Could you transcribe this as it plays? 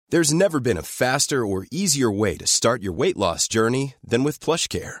There's never been a faster or easier way to start your weight loss journey than with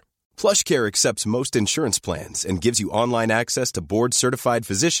PlushCare. PlushCare accepts most insurance plans and gives you online access to board-certified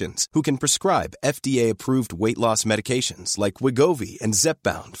physicians who can prescribe FDA-approved weight loss medications like Wegovy and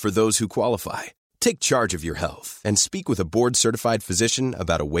Zepbound for those who qualify. Take charge of your health and speak with a board-certified physician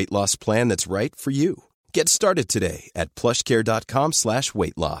about a weight loss plan that's right for you. Get started today at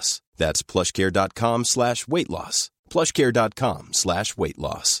plushcare.com/weightloss. That's plushcare.com/weightloss.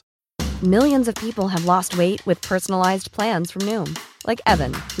 plushcare.com/weightloss. Millions of people have lost weight with personalized plans from Noom. Like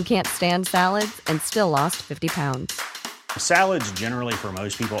Evan, who can't stand salads and still lost 50 pounds. Salads generally for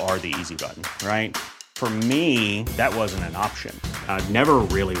most people are the easy button, right? For me, that wasn't an option. I never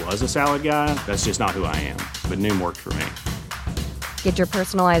really was a salad guy. That's just not who I am. But Noom worked for me. Get your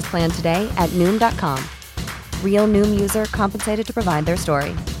personalized plan today at Noom.com. Real Noom user compensated to provide their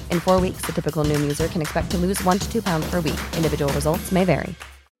story. In 4 weeks, the typical Noom user can expect to lose 1 to 2 pounds per week. Individual results may vary.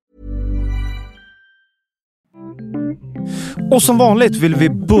 Och som vanligt vill vi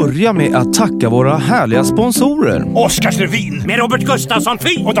börja med att tacka våra härliga sponsorer. Oskars Revyn med Robert Gustafsson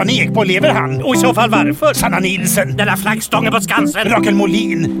Fy. Och Dan Ekborg, lever han? Och i så fall varför? Sanna Nilsen. Den där flaggstången på Skansen. Rakel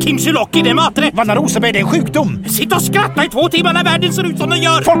Molin. Kim Sulocki, det är maträtt. Vanna Rosenberg, det är en sjukdom. Sitt och skratta i 2 timmar när världen ser ut som den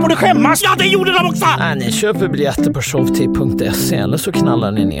gör. Folk borde skämmas. Ja, det gjorde de också. Ni köper biljetter på showtip.se eller så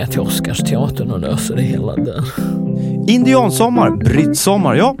knallar ni ner till Oscarsteatern och löser det hela där. Indiansommar,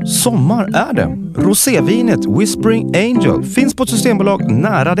 brittsommar, ja, sommar är det. Rosévinet Whispering Angel finns på ett systembolag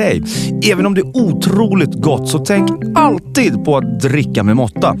nära dig. Även om det är otroligt gott så tänk alltid på att dricka med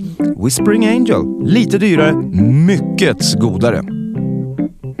måtta. Whispering Angel, lite dyrare, mycket godare.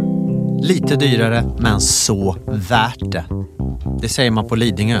 Lite dyrare, men så värt det. Det säger man på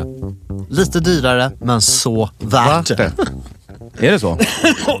Lidingö. Lite dyrare, men så värt det. Är det så?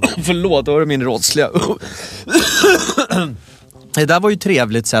 Förlåt, då var det min rådsliga. Det där var ju ett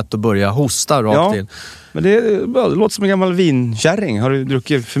trevligt sätt att börja hosta rakt in. Men det låter som en gammal vinkärring. Har du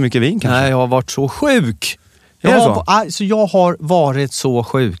druckit för mycket vin kanske? Nej, jag har varit så sjuk. Så jag har varit så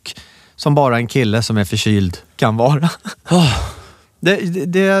sjuk som bara en kille som är förkyld kan vara.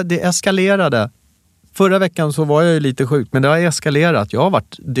 Det eskalerade. Förra veckan så var jag ju lite sjuk, men det har eskalerat. Jag har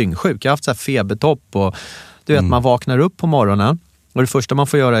varit dyngsjuk. Jag har haft så här febertopp och du vet, man vaknar upp på morgonen och det första man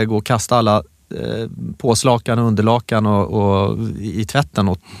får göra är att gå och kasta alla påslakan och underlakan och i tvätten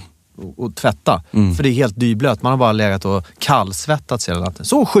och tvätta. För det är helt dyblöt. Man har bara legat och kallsvettats hela natten.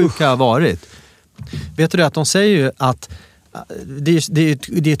 Så sjuk har jag varit. Vet du det, att de säger ju att det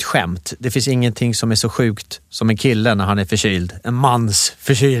är ett skämt. Det finns ingenting som är så sjukt som en kille när han är förkyld. En mans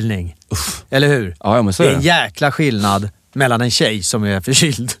förkylning. Eller hur? Ja, men så det är en jäkla skillnad mellan en tjej som är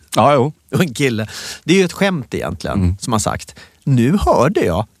förkyld och en kille. Det är ju ett skämt egentligen, som har sagt. Nu hörde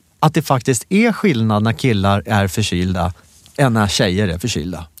jag att det faktiskt är skillnad när killar är förkylda än när tjejer är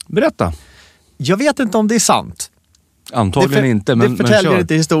förkylda. Berätta. Jag vet inte om det är sant. Antagligen inte, men det förtäljer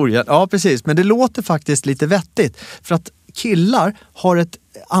inte historien. Ja, precis. Men det låter faktiskt lite vettigt. För att killar har ett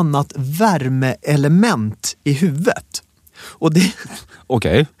annat värmeelement i huvudet. Och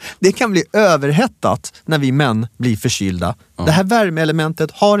det kan bli överhettat när vi män blir förkylda. Det här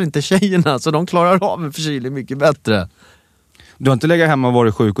värmeelementet har inte tjejerna, så de klarar av en förkylning mycket bättre. Du har inte legat hemma och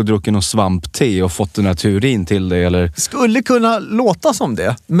varit sjuk och druckit någon svampte och fått den här teorin till dig, eller? Skulle kunna låta som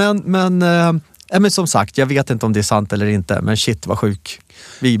det. Men som sagt, jag vet inte om det är sant eller inte. Men shit vad sjuk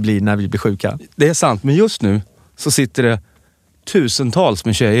vi blir när vi blir sjuka. Det är sant, men just nu så sitter det tusentals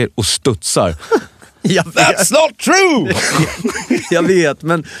med tjejer och studsar. That's not true! Jag vet,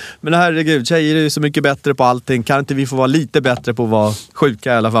 men herregud, tjejer är ju så mycket bättre på allting. Kan inte vi få vara lite bättre på att vara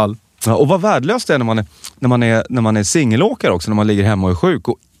sjuka i alla fall? Ja, och vad värdelöst det är när man är singelåkare också, när man ligger hemma och är sjuk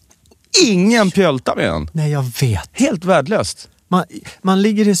och ingen pjöltar med en. Nej, jag vet. Helt värdelöst. Man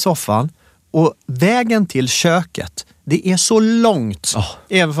ligger i soffan och vägen till köket, det är så långt.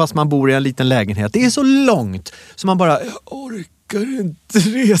 Även fast man bor i en liten lägenhet. Det är så långt så man bara, jag orkar inte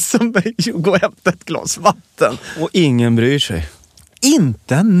resa mig och gå och hämta ett glas vatten. Och ingen bryr sig.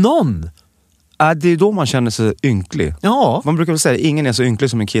 Inte någon. Det är då man känner sig ynklig. Ja. Man brukar väl säga, ingen är så ynklig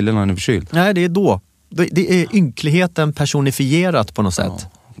som en kille när han är förkyld. Nej, det är då. Det är ynkligheten personifierat på något sätt.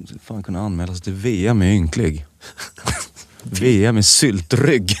 Fan, kunna anmäla sig till VM med ynklig. VM med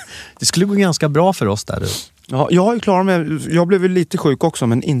syltrygg. Det skulle gå ganska bra för oss där. Ja, jag har ju klarat mig. Jag blev väl lite sjuk också,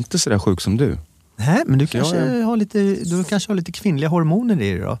 men inte så där sjuk som du. Nej, men du kanske har lite kvinnliga hormoner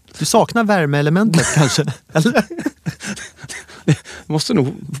i dig då. Du saknar värmeelementet kanske. Eller? Det måste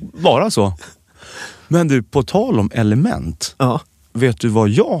nog vara så. Men du, på tal om element. Ja. Vet du vad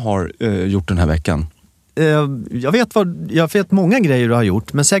jag har gjort den här veckan? Jag vet många grejer du har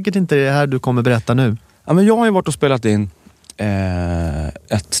gjort, men säkert inte det här du kommer berätta nu. Ja, men jag har ju varit och spelat in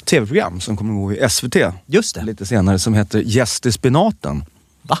ett tv-program som kommer gå i SVT. Just det. Lite senare, som heter Gäst i spenaten.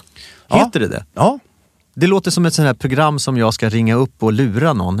 Va? Heter det? Ja. Det låter som ett sånt här program som jag ska ringa upp och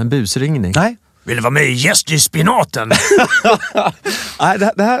lura någon. En busringning. Nej. Vill du vara med i Gäst i spenaten? Nej,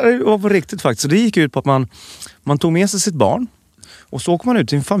 det här var på riktigt faktiskt. Så det gick ut på att man tog med sig sitt barn och så åker man ut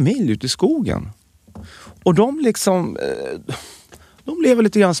till en familj ute i skogen. Och de liksom... De lever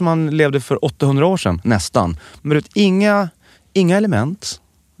lite grann som man levde för 800 år sedan, nästan. Men inga element.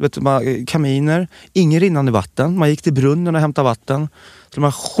 Kaminer, ingen rinnande vatten. Man gick till brunnen och hämtade vatten. Till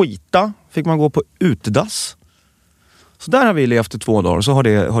man skita fick man gå på utedass. Så där har vi levt i 2 dagar. Så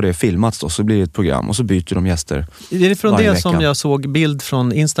har det filmats då, så blir det ett program. Och så byter de gäster. Är det från det vecka. Som jag såg bild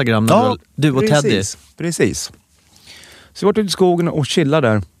från Instagram när du och Teddy? Precis. Så vi var ute i skogen och chillade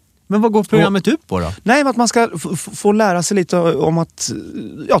där. Men vad går programmet ut på då? Nej, att man ska få lära sig lite om att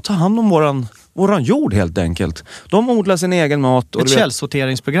ta hand om våran jord helt enkelt. De odlar sin egen mat. Och ett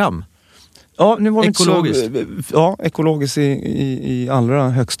källsorteringsprogram? Ja, nu var ekologiskt. Ekologiskt i allra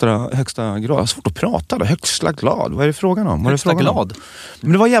högsta grad. Svårt att prata då. Högsta glad. Vad är det frågan om? Högsta glad?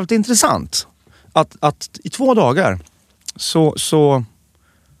 Men det var jävligt intressant. Att i 2 dagar så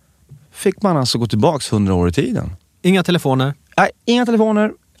fick man alltså gå tillbaks 100 år i tiden. Inga telefoner? Nej, inga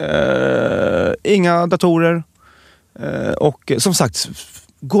telefoner. Inga datorer. Och som sagt,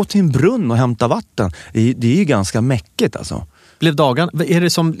 gå till en brunn och hämta vatten. Det är ju ganska mäckigt alltså. Blev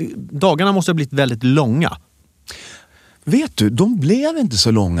dagarna måste ha blivit väldigt långa. Vet du, de blev inte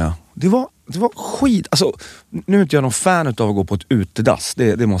så långa. Det var skit. Alltså, nu är inte jag någon fan av att gå på ett utedass.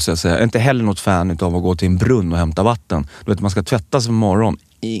 Det måste jag säga. Jag är inte heller något fan av att gå till en brunn och hämta vatten. Du vet, man ska tvätta sig på morgon.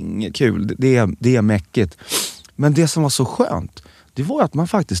 Inget kul. Det är mäckigt. Men det som var så skönt, det var att man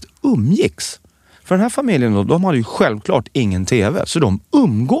faktiskt umgicks. För den här familjen då, de hade ju självklart ingen tv. Så de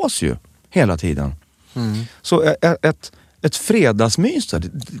umgås ju hela tiden. Mm. Så ett fredagsmys,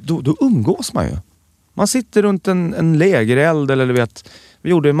 då umgås man ju. Man sitter runt en lägereld eller du vet, vi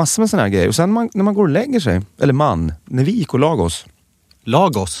gjorde massor med såna här grejer. Och sen när man går och lägger sig, eller när vi gick och lade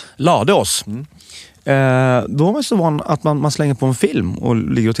oss. Mm. Då var man så van att man slänger på en film och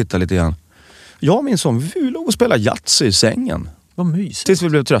ligger och tittar lite grann. Jag och min son, vi låg och spelade Yatzy i sängen. Vad mysigt. Tills vi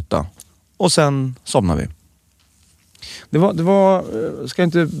blev trötta. Och sen somnade vi. Det var ska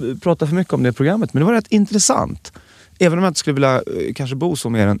inte prata för mycket om det programmet, men det var rätt intressant. Även om jag inte skulle vilja kanske bo så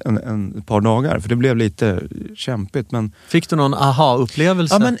mer än ett par dagar. För det blev lite kämpigt. Men... Fick du någon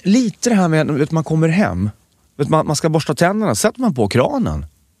aha-upplevelse? Ja, men lite det här med att man kommer hem. Man ska borsta tänderna. Sätter man på kranen.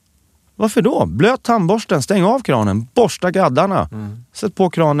 Varför då? Blöt tandborsten, stäng av kranen. Borsta gaddarna. Sätt på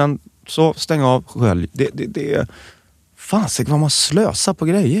kranen, så stäng av skölj. Det är... Fan, vad man slösar på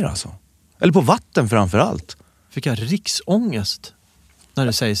grejer alltså. Eller på vatten framförallt. Fick jag riksångest när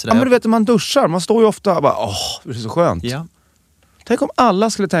du säger sådär? Ja, men du vet, man duschar. Man står ju ofta och bara, det är så skönt. Ja. Tänk om alla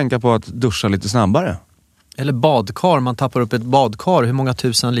skulle tänka på att duscha lite snabbare. Eller badkar, man tappar upp ett badkar. Hur många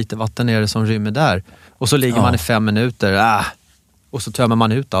 1000 liter vatten är det som rymmer där? Och så ligger man i 5 minuter. Och så tömmer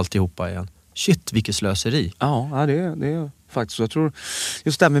man ut alltihopa igen. Shit, vilket slöseri. Ja, det är faktiskt så. Jag tror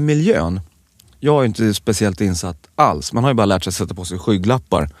just det här med miljön. Jag är inte speciellt insatt alls. Man har ju bara lärt sig att sätta på sig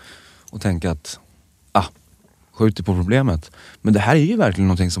skygglappar. Och tänka att, skjuter på problemet. Men det här är ju verkligen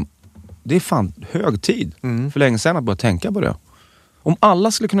någonting som, det är fan hög tid. För länge sedan att börja tänka på det. Om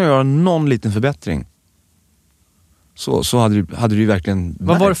alla skulle kunna göra någon liten förbättring. Så hade det ju verkligen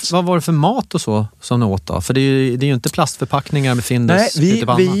märkts. Vad var det för mat och så som ni åt då? För det är ju inte plastförpackningar med Findus.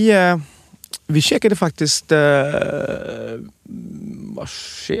 Nej, vi käkade faktiskt... vad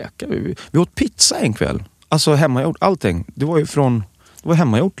käkade vi? Vi åt pizza en kväll. Alltså hemmagjort, allting. Det var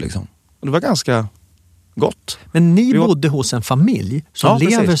hemmagjort liksom. Och det var ganska gott. Men ni bodde hos en familj som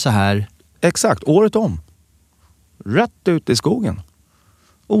lever precis så här? Exakt, året om. Rätt ut i skogen.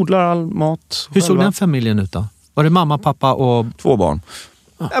 Odlar all mat. Hur såg den familjen ut då? Var det mamma, pappa och... 2 barn.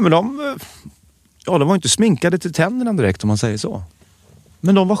 Ja, men de var inte sminkade till tänderna direkt om man säger så.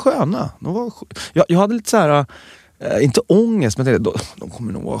 Men de var sköna. Jag hade lite så här, inte ångest, men de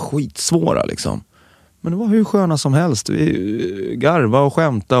kommer nog vara skitsvåra liksom. Men det var hur sköna som helst. Vi garva och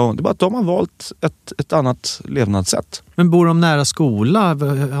skämta. Och det är bara att de har valt ett annat levnadssätt. Men bor de nära skola?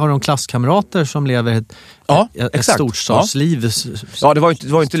 Har de klasskamrater som lever ett storstadsliv? Ja, det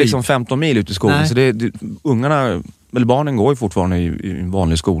var inte liksom 15 mil ut i skogen. Nej. Så ungarna, eller barnen går ju fortfarande i en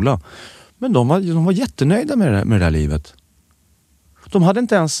vanlig skola. Men de var jättenöjda med det där livet. De hade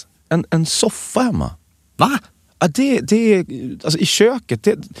inte ens en soffa hemma. Va? Ja, alltså i köket,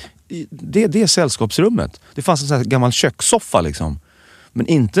 det är sällskapsrummet. Det fanns en sån här gammal kökssoffa liksom. Men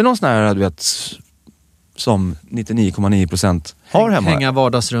inte någon sån här, du vet, som 99,9% har hemma. Hänga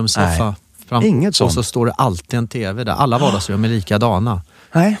vardagsrumssoffa. Inget sånt. Och så står det alltid en tv där. Alla vardagsrum är likadana.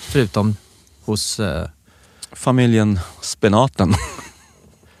 Nej. Förutom hos... Familjen Spenaten.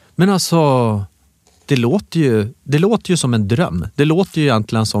 Men alltså, det låter ju som en dröm. Det låter ju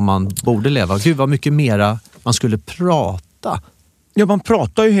egentligen som man borde leva. Gud, vad mycket mera man skulle prata. Ja, man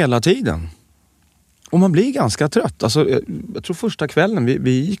pratar ju hela tiden. Och man blir ganska trött. Alltså, jag tror första kvällen,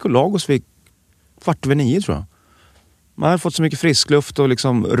 vi gick och lag oss vid 8:45 tror jag. Man har fått så mycket friskluft och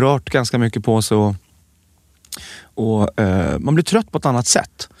liksom rört ganska mycket på sig och man blir trött på ett annat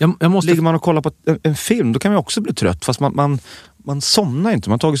sätt. Ligger man och kollar på en film, då kan man också bli trött. Fast man somnar inte.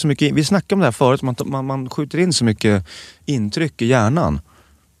 Man tar så mycket, vi snackade om det här förut, man skjuter in så mycket intryck i hjärnan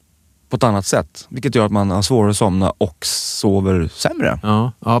på ett annat sätt. Vilket gör att man har svårare att somna och sover sämre.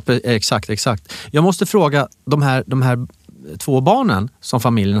 Ja, exakt. Jag måste fråga de här 2 barnen som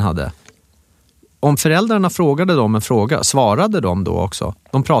familjen hade. Om föräldrarna frågade dem en fråga, svarade de då också?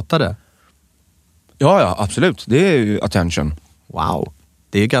 De pratade? Ja, absolut. Det är ju attention. Wow,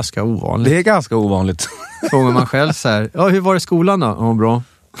 det är ganska ovanligt. Det är ganska ovanligt. Frågar man själv så här, hur var det i skolan då? Ja, bra.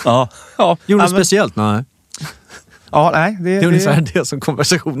 Ja. Gjorde det speciellt? Nej. Ja, nej. Det är ungefär det som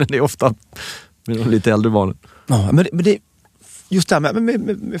konversationen är ofta med de lite äldre barnen. Ja, men det just det här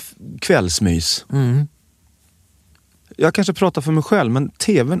med kvällsmys. Mm. Jag kanske pratar för mig själv, men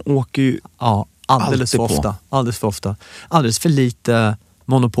tvn åker ju alldeles för ofta. Alldeles för lite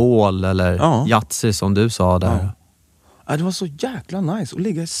Monopol eller Yatzy som du sa där. Ja, det var så jäkla nice att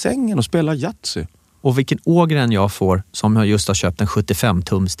ligga i sängen och spela Yatzy. Och vilken ågren jag får som jag just har köpt en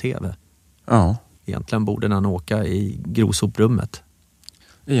 75-tums tv. Ja. Egentligen borde den åka i grosoprummet.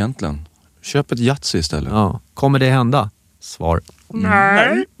 Egentligen. Köp ett Yatzy istället. Ja. Kommer det hända? Svar.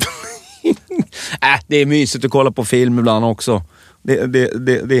 Nej. Det är mysigt att kolla på film ibland också. Det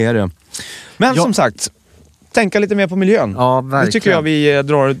är det. Men som sagt, tänka lite mer på miljön. Ja, verkligen. Det tycker jag vi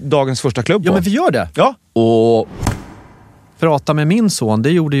drar dagens första klubb på. Ja, men vi gör det. Ja. Och prata med min son,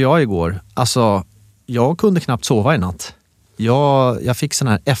 det gjorde jag igår. Alltså, jag kunde knappt sova i natt. Jag fick sån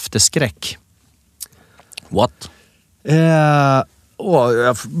här efterskräck. What?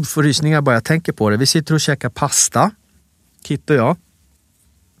 Jag får rysningar bara jag tänker på det. Vi sitter och käkar pasta, Kit och jag.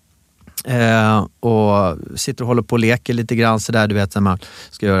 Och sitter och håller på och leker lite grann så där, du vet, när man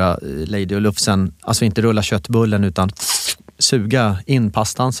ska göra Lady och Lufsen, alltså inte rulla köttbullen utan suga in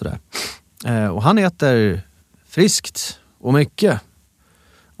pastan så där. Och han äter friskt och mycket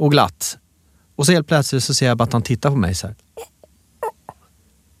och glatt. Och så helt plötsligt så ser jag bara att han tittar på mig så här.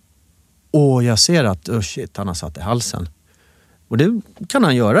 Och jag ser att shit, han har satt i halsen. Och det kan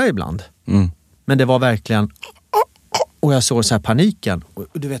han göra ibland. Mm. Men det var verkligen... Och jag såg så här paniken. Och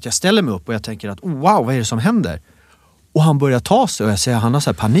du vet, jag ställer mig upp och jag tänker att wow, vad är det som händer? Och han börjar ta sig och jag ser att han har så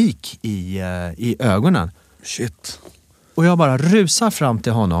här panik i ögonen. Shit. Och jag bara rusar fram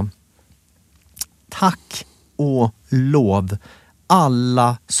till honom. Tack och lov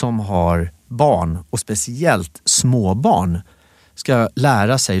alla som har barn och speciellt småbarn ska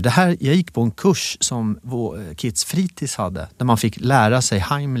lära sig. Det här, jag gick på en kurs som Kids fritids hade där man fick lära sig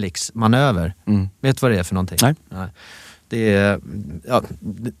Heimlichs manöver. Mm. Vet du vad det är för någonting? Nej. Det är,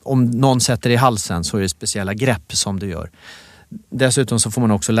 om någon sätter i halsen så är det speciella grepp som du gör. Dessutom så får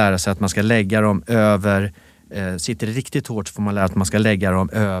man också lära sig att man ska lägga dem över, sitter det riktigt hårt så får man lära sig att man ska lägga dem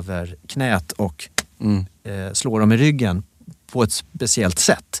över knät och slå dem i ryggen på ett speciellt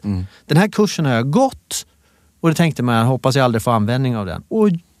sätt. Mm. Den här kursen har jag gått och det tänkte man, hoppas jag aldrig får användning av den. Och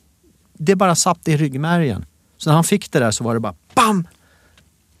det bara satt i ryggmärgen. Så när han fick det där så var det bara bam!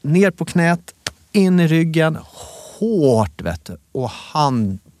 Ner på knät, in i ryggen, hårt vet du. Och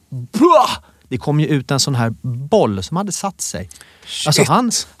han... Det kom ju ut en sån här boll som hade satt sig. Shit. Alltså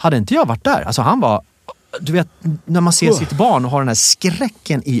han... Hade inte jag varit där? Alltså han var... Du vet, när man ser sitt barn och har den här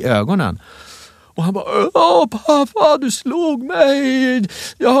skräcken i ögonen. Och han bara, pappa, du slog mig.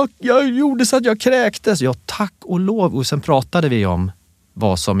 Jag gjorde så att jag kräktes. Ja, tack och lov. Och sen pratade vi om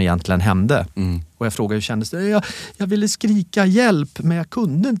vad som egentligen hände. Mm. Och jag frågade hur kändes det. Jag ville skrika hjälp, men jag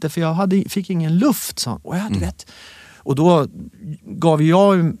kunde inte för jag fick ingen luft. Så. Och du vet. Och då gav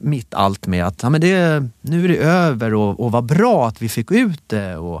jag mitt allt med att nu är det över och vad bra att vi fick ut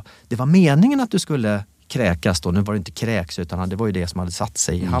det. Och det var meningen att du skulle kräkas då. Nu var det inte kräks utan det var ju det som hade satt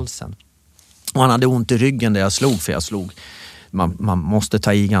sig i halsen. Och han hade ont i ryggen där jag slog, för jag slog. Man måste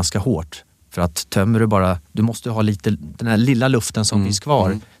ta i ganska hårt. För att tömmer du bara, du måste ha lite, den här lilla luften som finns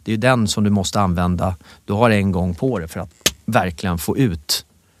kvar. Det är ju den som du måste använda. Du har en gång på det för att verkligen få ut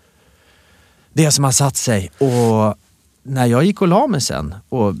det som har satt sig. Och när jag gick och la mig sen,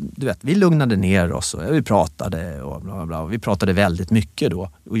 och du vet, vi lugnade ner oss och vi pratade och bla bla bla. Vi pratade väldigt mycket då.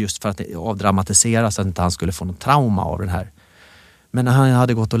 Och just för att avdramatisera så att inte han skulle få något trauma av den här. Men när han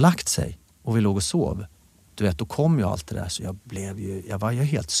hade gått och lagt sig, och vi låg och sov. Du vet, då kom ju allt det där, så jag var ju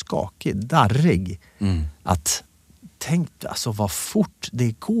helt skakig, darrig. Att tänkte alltså vad fort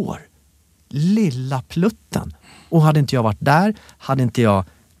det går. Lilla plutten. Och hade inte jag varit där, hade inte jag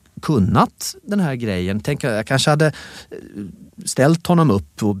kunnat den här grejen. Tänk, jag kanske hade ställt honom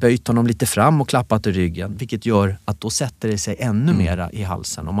upp och böjt honom lite fram och klappat i ryggen. Vilket gör att då sätter det sig ännu mera i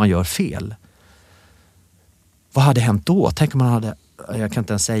halsen om man gör fel. Vad hade hänt då? Tänk om man hade... Jag kan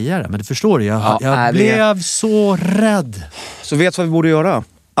inte ens säga det, men du förstår det. Jag blev så rädd. Så vet vad vi borde göra?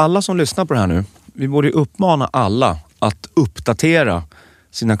 Alla som lyssnar på det här nu, vi borde uppmana alla att uppdatera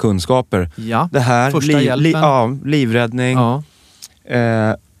sina kunskaper. Ja, det här, första hjälpen. Livräddning. Ja.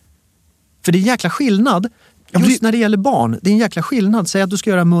 För det är en jäkla skillnad, just när det gäller barn. Det är en jäkla skillnad. Säg att du ska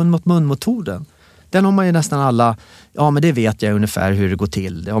göra mun-mot-mun-metoden. Den har man ju nästan alla, ja men det vet jag ungefär hur det går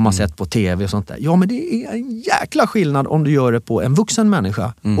till. Det har man sett på tv och sånt där. Ja men det är en jäkla skillnad om du gör det på en vuxen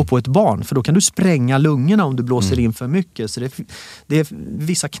människa och på ett barn. För då kan du spränga lungorna om du blåser in för mycket. Så det är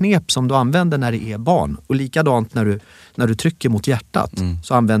vissa knep som du använder när det är barn. Och likadant när du trycker mot hjärtat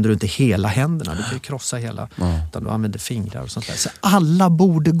så använder du inte hela händerna. Du kan ju krossa hela, utan du använder fingrar och sånt där. Så alla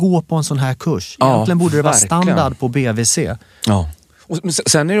borde gå på en sån här kurs. Egentligen borde det vara standard på BVC. Ja. Och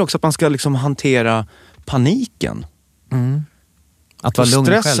sen är det också att man ska liksom hantera paniken. Att vara lugn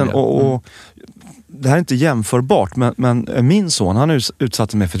stressen själv. och det här är inte jämförbart, men min son, han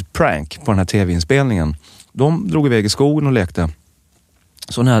utsatte mig för ett prank på den här tv-inspelningen. De drog iväg i skogen och lekte.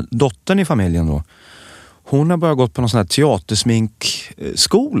 Så den här dottern i familjen då, hon har börjat gått på någon sån här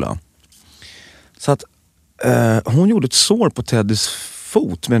teatersminkskola. Så att hon gjorde ett sår på Teddys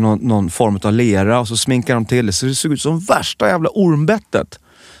fot med någon form av lera och så sminkar de till det så det såg ut som värsta jävla ormbettet.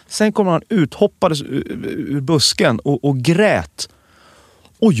 Sen kommer han uthoppades ur busken och grät.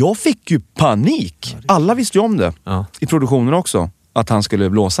 Och jag fick ju panik. Alla visste ju om det i produktionen också, att han skulle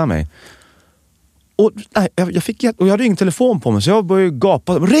blåsa mig. Och jag hade ingen telefon på mig så jag började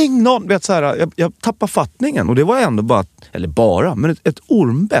gapa. Ring någon! Vet, så här, jag tappade fattningen och det var ändå men ett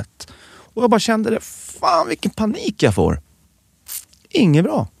ormbett. Och jag bara kände det, fan vilken panik jag får. Inget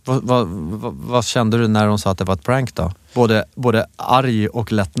bra. Vad kände du när de sa att det var ett prank då? Både arg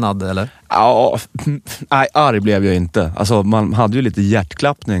och lättnad, eller? Ja, nej, arg blev jag inte. Alltså man hade ju lite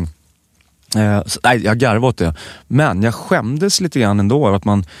hjärtklappning. Nej, jag garvade åt det. Men jag skämdes lite grann ändå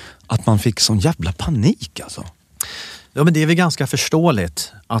att man fick sån jävla panik alltså. Ja, men det är väl ganska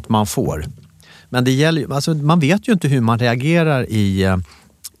förståeligt att man får. Men det gäller, alltså, man vet ju inte hur man reagerar i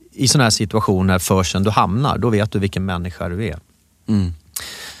såna här situationer förrän du hamnar. Då vet du vilken människa du är.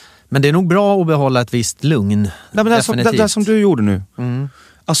 Men det är nog bra att behålla ett visst lugn. Nej, men det som du gjorde nu.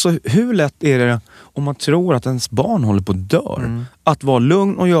 Alltså hur lätt är det om man tror att ens barn håller på att dö? Att vara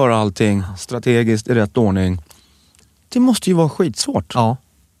lugn och göra allting strategiskt i rätt ordning. Det måste ju vara skitsvårt. Ja.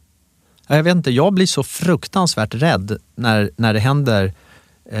 Jag vet inte, jag blir så fruktansvärt rädd när det händer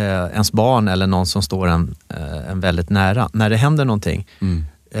ens barn eller någon som står en väldigt nära. När det händer någonting.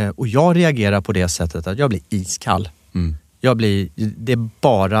 Och jag reagerar på det sättet att jag blir iskall. Det är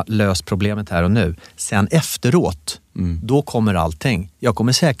bara löst problemet här och nu. Sen efteråt, då kommer allting.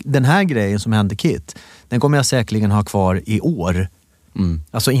 Den här grejen som hände Kit, den kommer jag säkerligen ha kvar i år.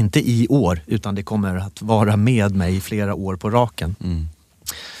 Alltså inte i år, utan det kommer att vara med mig i flera år på raken.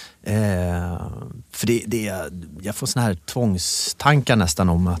 För jag får såna här tvångstankar nästan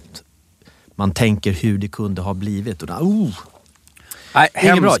om att man tänker hur det kunde ha blivit. Och Nej,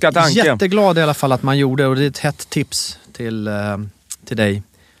 hemska tanke. Jätteglad i alla fall att man gjorde, och det är ett hett tips till dig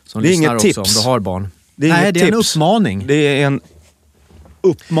som det är lyssnar inget också tips. om du har barn. Det är en uppmaning. Det är en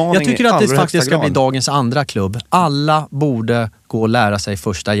uppmaning. Jag tycker att det faktiskt ska bli dagens andra klubb. Alla borde gå och lära sig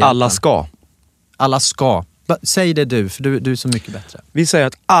första hjälpen. Alla ska. Säg det du, för du är så mycket bättre. Vi säger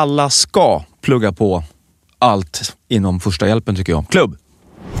att alla ska plugga på allt inom första hjälpen, tycker jag. Klubb!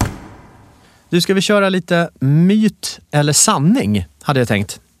 Du, ska vi köra lite myt eller sanning, hade jag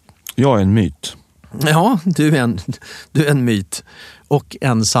tänkt. Jag är en myt. Ja, du är en myt. Och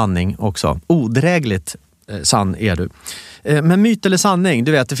en sanning också. Odrägligt sann är du. Men myt eller sanning,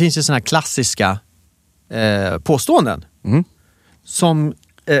 du vet, det finns ju såna här klassiska påståenden. Som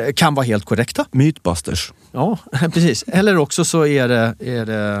kan vara helt korrekta. Mythbusters. Ja, precis. Eller också så är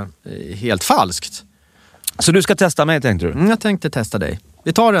det helt falskt. Så du ska testa mig, tänkte du? Jag tänkte testa dig.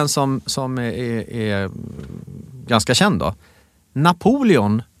 Vi tar en som är ganska känd då.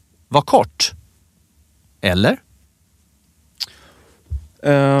 Napoleon var kort. Eller?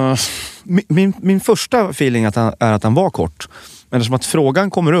 Min första feeling är att han var kort. Men eftersom att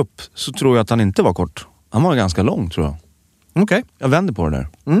frågan kommer upp så tror jag att han inte var kort. Han var ganska lång, tror jag. Okej. Jag vänder på det där.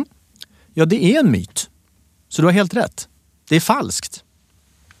 Ja, det är en myt. Så du har helt rätt. Det är falskt.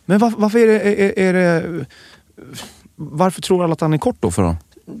 Men varför är det... Varför tror alla att han är kort då för då?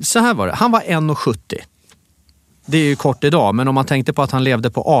 Så här var det. Han var 1,70. Det är ju kort idag, men om man tänkte på att han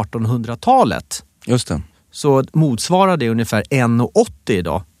levde på 1800-talet. Just det. Så motsvarar det ungefär 1,80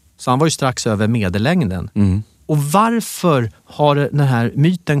 idag. Så han var ju strax över medellängden. Mm. Och varför har den här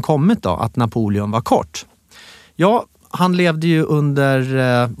myten kommit då, att Napoleon var kort? Ja, han levde ju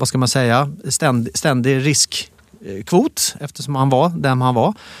under, vad ska man säga, ständig riskkvot eftersom han var den han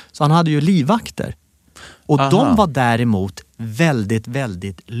var. Så han hade ju livvakter. Och de var däremot väldigt,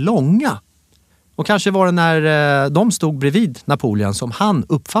 väldigt långa. Och kanske var det när de stod bredvid Napoleon som han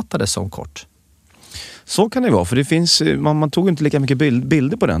uppfattades som kort. Så kan det vara, för det finns, man tog inte lika mycket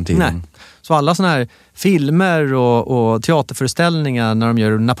bilder på den tiden. Nej. Så alla såna här filmer och teaterföreställningar när de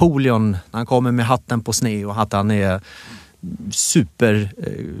gör Napoleon, när han kommer med hatten på sned och att han är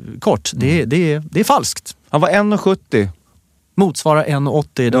superkort, det är falskt. Han var 1,70. Motsvarar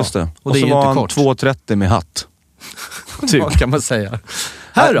 1,80 idag. Just det. Och det så är ju var inte han kort. 2,30 med hatt. Typ. Vad kan man säga?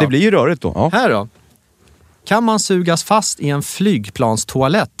 Här då? Det blir ju rörigt då. Ja. Här då. Kan man sugas fast i en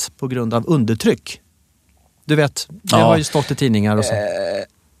flygplanstoalett på grund av undertryck? Du vet, det har ju stått i tidningar och så.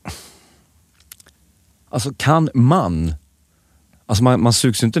 Alltså kan man... Alltså man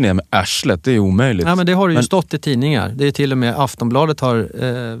sugs ju inte ner med arslet, det är omöjligt. Nej, men det har ju stått i tidningar. Det är till och med Aftonbladet har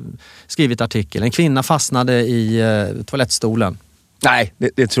skrivit artikel. En kvinna fastnade i toalettstolen. Nej,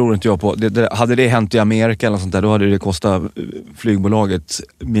 det tror inte jag på. Hade det hänt i Amerika eller sånt där, då hade det kostat flygbolaget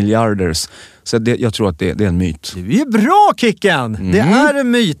miljarders. Så jag tror att det är en myt. Du är bra, Kicken! Det är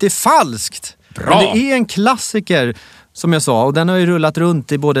en myt, det är falskt. Bra! Men det är en klassiker, som jag sa. Och den har ju rullat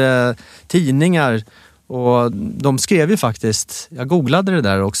runt i både tidningar och de skrev ju faktiskt, jag googlade det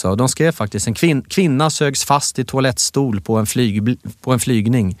där också, de skrev faktiskt en kvinna sögs fast i toalettstol på en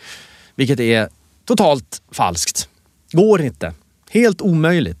flygning. Vilket är totalt falskt. Går inte. Helt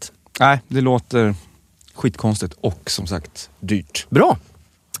omöjligt. Nej, det låter skitkonstigt och som sagt dyrt. Bra.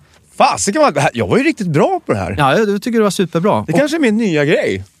 Fasiken, jag var ju riktigt bra på det här. Ja, jag tycker det var superbra. Det kanske är min nya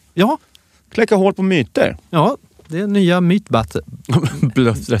grej. Ja. Kläcka hål på myter. Ja, det är nya mytbusters.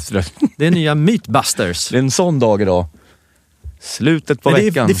 Det är nya mytbusters. Det är en sån dag idag. Slutet på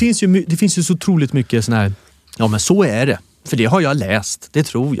veckan. Det finns ju så otroligt mycket sån här, ja men så är det. För det har jag läst, det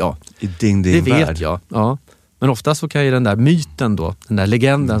tror jag. I din det värld. vet jag, ja. Men ofta så kan ju den där myten då, den där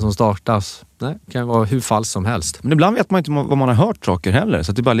legenden som startas, kan vara hur falskt som helst. Men ibland vet man inte vad man har hört saker heller.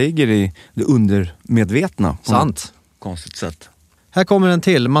 Så att det bara ligger i det undermedvetna. Sant. Konstigt sätt. Här kommer en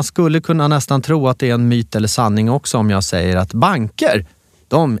till. Man skulle kunna nästan tro att det är en myt eller sanning också om jag säger att banker,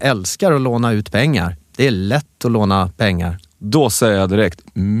 de älskar att låna ut pengar. Det är lätt att låna pengar. Då säger jag direkt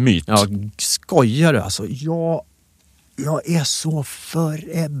myt. Ja, skojar du alltså? Jag är så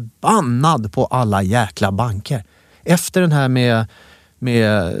förbannad på alla jäkla banker. Efter den här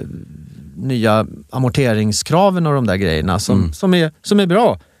med nya amorteringskraven och de där grejerna som är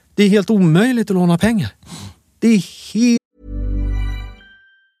bra. Det är helt omöjligt att låna pengar. Det är helt...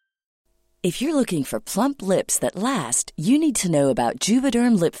 If you're looking for plump lips that last, you need to know about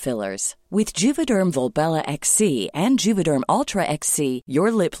Juvederm lip fillers. With Juvederm Volbella XC and Juvederm Ultra XC,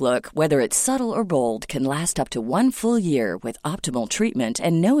 your lip look, whether it's subtle or bold, can last up to 1 full year with optimal treatment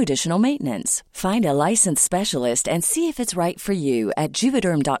and no additional maintenance. Find a licensed specialist and see if it's right for you at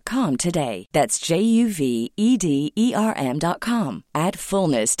Juvederm.com today. That's JUVEDERM.com. Add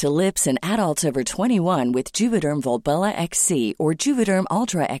fullness to lips in adults over 21 with Juvederm Volbella XC or Juvederm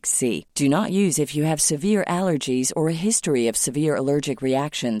Ultra XC. Do not use if you have severe allergies or a history of severe allergic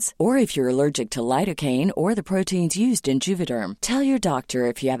reactions, or if you're allergic to lidocaine or the proteins used in Juvederm. Tell your doctor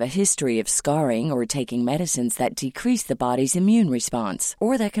if you have a history of scarring or taking medicines that decrease the body's immune response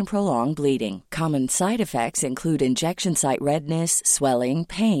or that can prolong bleeding. Common side effects include injection site redness, swelling,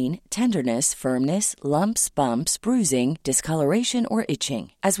 pain, tenderness, firmness, lumps, bumps, bruising, discoloration, or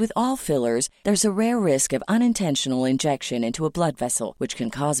itching. As with all fillers, there's a rare risk of unintentional injection into a blood vessel, which can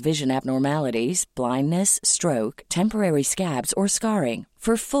cause vision abnormalities, blindness, stroke, temporary scabs, or scarring.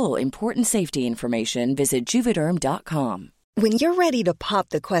 For full, important safety information, visit Juvederm.com. When you're ready to pop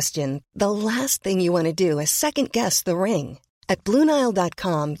the question, the last thing you want to do is second-guess the ring. At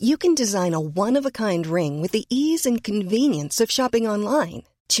BlueNile.com, you can design a one-of-a-kind ring with the ease and convenience of shopping online.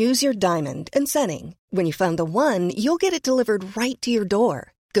 Choose your diamond and setting. When you find the one, you'll get it delivered right to your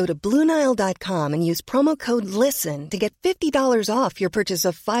door. Go to BlueNile.com and use promo code LISTEN to get $50 off your purchase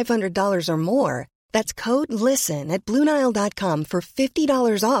of $500 or more. That's code LISTEN at BlueNile.com for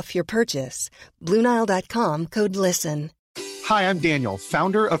 $50 off your purchase. BlueNile.com, code LISTEN. Hi, I'm Daniel,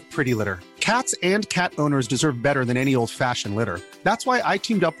 founder of Pretty Litter. Cats and cat owners deserve better than any old-fashioned litter. That's why I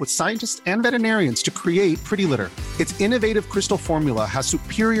teamed up with scientists and veterinarians to create Pretty Litter. Its innovative crystal formula has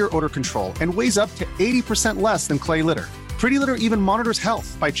superior odor control and weighs up to 80% less than clay litter. Pretty Litter even monitors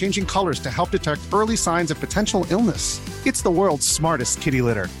health by changing colors to help detect early signs of potential illness. It's the world's smartest kitty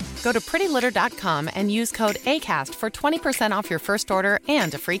litter. Go to prettylitter.com and use code ACAST for 20% off your first order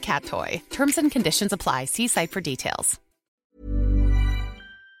and a free cat toy. Terms and conditions apply. See site for details.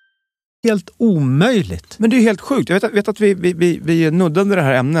 Helt omöjligt. Men det är helt sjukt. Jag vet att vi nuddade det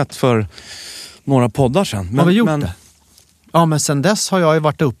här ämnet för några poddar sedan. Har vi gjort det? Ja, men sen dess har jag ju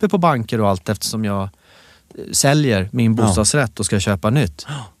varit uppe på banker och allt eftersom jag säljer min bostadsrätt och ska köpa nytt.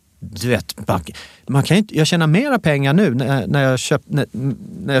 Du vet, man kan inte, jag tjänar mera pengar nu när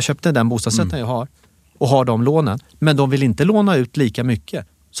jag köpte den bostadsrätten jag har och har de lånen. Men de vill inte låna ut lika mycket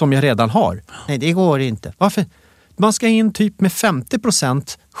som jag redan har. Nej, det går inte. Varför? Man ska in typ med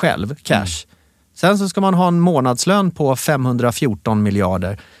 50% själv, cash. Sen så ska man ha en månadslön på 514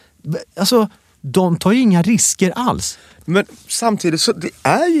 miljarder. Alltså, de tar ju inga risker alls. Men samtidigt så det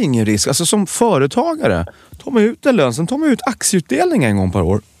är ju ingen risk. Alltså som företagare, tar man ut en lön, sen tar man ut aktieutdelning en gång per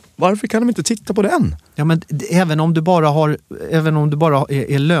år. Varför kan de inte titta på den? Ja, men även om du bara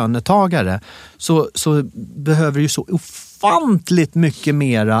är lönetagare så behöver du ju så ofantligt mycket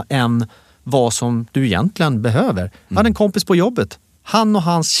mera än vad som du egentligen behöver. Jag hade en kompis på jobbet. Han och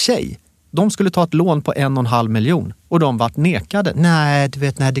hans tjej, de skulle ta ett lån på 1,5 miljon och de vart nekade. Nej, du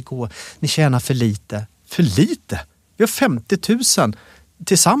vet, det går. Ni tjänar för lite. För lite? Vi har 50 000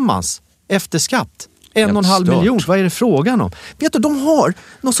 tillsammans efter skatt. 1,5 miljon, vad är det frågan om? Vet du, de har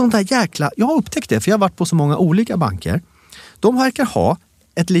något sånt där jäkla... Jag har upptäckt det, för jag har varit på så många olika banker. De verkar ha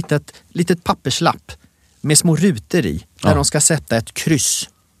ett litet papperslapp med små rutor i, där de ska sätta ett kryss.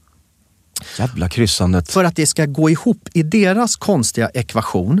 Jävla kryssandet. För att det ska gå ihop i deras konstiga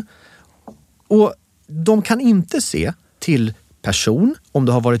ekvation. Och de kan inte se till person, om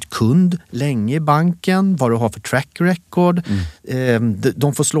du har varit kund länge i banken, vad du har för track record.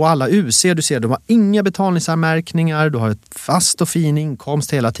 De får slå alla UC, du ser, de har inga betalningsanmärkningar, du har ett fast och fin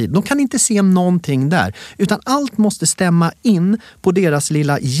inkomst hela tiden. De kan inte se någonting där, utan allt måste stämma in på deras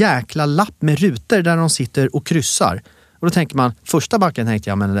lilla jäkla lapp med rutor där de sitter och kryssar. Och då tänker man, första banken tänkte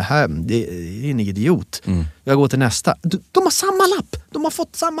jag, men det är en idiot. Jag går till nästa. De har samma lapp, de har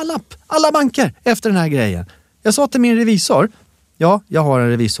fått samma lapp, alla banker, efter den här grejen. Jag sa till min revisor, ja, jag har en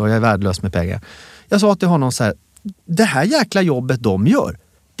revisor, jag är värdelös med pengar. Jag sa till honom så här, det här jäkla jobbet de gör,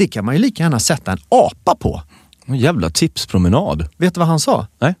 det kan man ju lika gärna sätta en apa på. En jävla tipspromenad. Vet du vad han sa?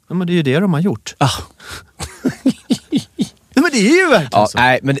 Nej. Ja, men det är ju det de har gjort. Men det är ju verkligen så.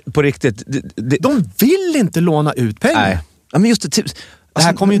 Nej, men på riktigt. De vill inte låna ut pengar. Nej. Ja, men just det, det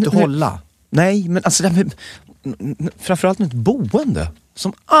här kommer ju inte hålla. Nej, men alltså framförallt med ett boende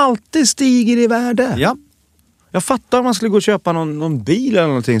som alltid stiger i värde. Ja. Jag fattar om man skulle gå och köpa någon bil eller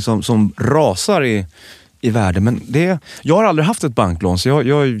någonting som rasar i värde. Men jag har aldrig haft ett banklån, så jag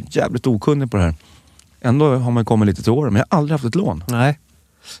är jävligt okunnig på det här. Ändå har man kommit lite till åren, men jag har aldrig haft ett lån. Nej.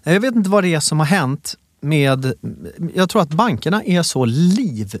 Jag vet inte vad det är som har hänt med... Jag tror att bankerna är så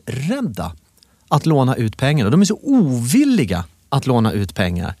livrädda att låna ut pengar. De är så ovilliga att låna ut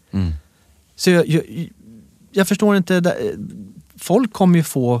pengar. Så jag förstår inte... Folk kommer ju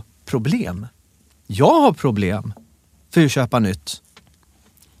få problem. Jag har problem för att köpa nytt.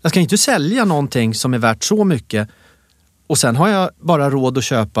 Jag ska inte sälja någonting som är värt så mycket och sen har jag bara råd att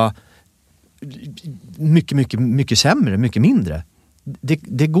köpa mycket sämre, mycket mindre.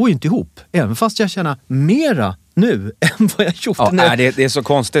 Det går ju inte ihop. Även fast jag tjänar mera nu än vad jag gjorde nu. Det är så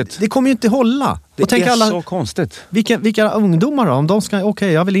konstigt. Det kommer ju inte hålla. Det är så konstigt. Vilka ungdomar då? Om de ska,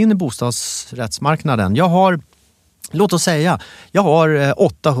 okej, jag vill in i bostadsrättsmarknaden. Låt oss säga, jag har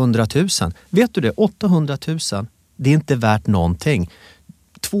 800 000. Vet du det? 800 000, det är inte värt någonting.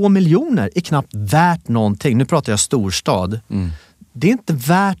 2 miljoner är knappt värt någonting. Nu pratar jag storstad. Det är inte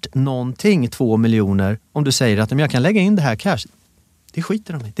värt någonting, 2 miljoner, om du säger att jag kan lägga in det här cash. Det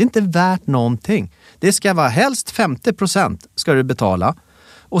skiter de i. Det är inte värt någonting. Det ska vara helst 50% ska du betala.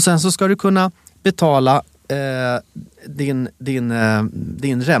 Och sen så ska du kunna betala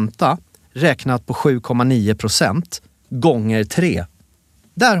din ränta räknat på 7,9% gånger 3.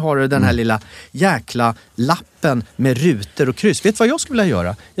 Där har du den här lilla jäkla lappen med rutor och kryss. Vet du vad jag skulle vilja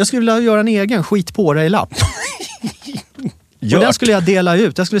göra? Jag skulle vilja göra en egen skit på dig lapp. Och den skulle jag dela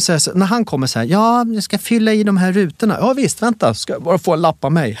ut. Jag skulle säga, när han kommer så här, ja, jag ska fylla i de här rutorna. Ja visst, vänta, ska jag bara få en lapp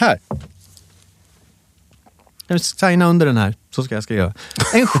av mig. Här. Jag ska signa under den här. Så ska jag göra.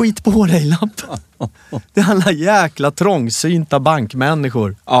 En skit på dig lapp. Det är alla jäkla trångsynta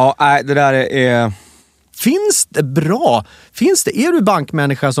bankmänniskor. Ja, nej, det där är... Finns det, är du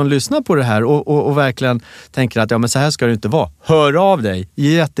bankmänniska som lyssnar på det här och verkligen tänker att ja, men så här ska det inte vara. Hör av dig,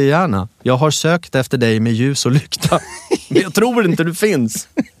 jättegärna. Jag har sökt efter dig med ljus och lykta. Men jag tror inte du finns.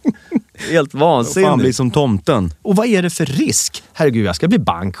 Helt vansinnigt. Fan blir som tomten. Och vad är det för risk? Herregud, jag ska bli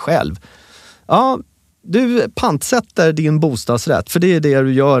bank själv. Ja, du pantsätter din bostadsrätt. För det är det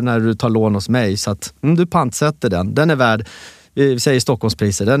du gör när du tar lån hos mig. Så att du pantsätter den. Den är värd, vi säger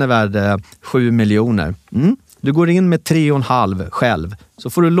Stockholmspriser, den är värd 7 miljoner. Du går in med 3,5 själv. Så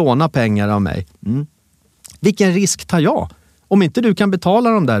får du låna pengar av mig. Vilken risk tar jag? Om inte du kan betala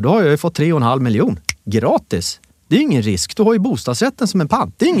dem där, då har jag ju fått 3,5 miljon. Gratis. Det är ingen risk. Du har ju bostadsrätten som en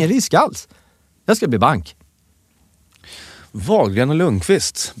pant. Det är ingen risk alls. Jag ska bli bank. Wahlgren och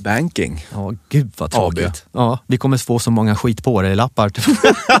Lundqvist. Banking. Ja, gud vad tråkigt. Ja, vi kommer få så många skit på dig lappar.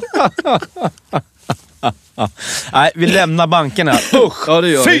 Nej, vi lämnar bankerna. Usch, ja, det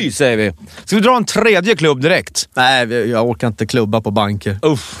gör fy vi. Säger vi. Ska vi dra en tredje klubb direkt? Nej, jag orkar inte klubba på banker.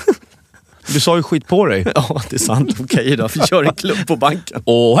 Usch. Du sa ju skit på dig. Ja, det är sant. Okej då, vi kör en klubb på banken.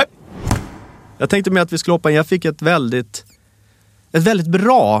 Jag tänkte med att vi skulle hoppa in. Jag fick ett väldigt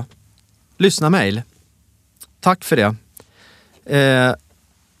bra lyssnarmail. Tack för det.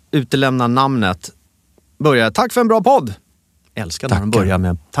 Utelämna namnet. Börjar. Tack för en bra podd. Älskar när de börjar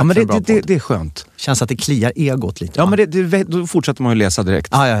med tack för en bra podd. Det är skönt. Känns att det kliar egot lite. Ja, men då fortsätter man ju läsa direkt.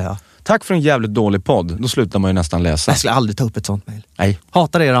 Ja. Tack för en jävligt dålig podd. Då slutar man ju nästan läsa. Jag skulle aldrig ta upp ett sånt mejl. Nej.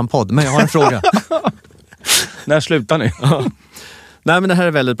 Hatar eran podd, men jag har en fråga. När slutar ni? Nej, men det här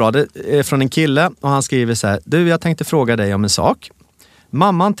är väldigt bra. Det är från en kille och han skriver så här. Du, jag tänkte fråga dig om en sak.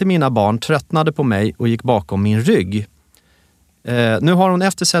 Mamman till mina barn tröttnade på mig och gick bakom min rygg. Nu har hon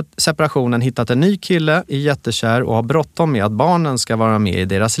efter separationen hittat en ny kille, är jättekär och har bråttom med att barnen ska vara med i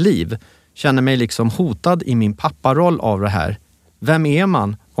deras liv. Känner mig liksom hotad i min papparoll av det här. Vem är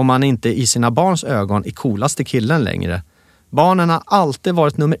man om man inte i sina barns ögon är coolaste killen längre? Barnen har alltid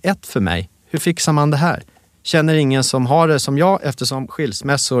varit nummer 1 för mig. Hur fixar man det här? Känner ingen som har det som jag eftersom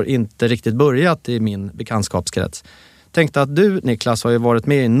skilsmässor inte riktigt börjat i min bekantskapskrets. Tänkte att du, Niklas, har ju varit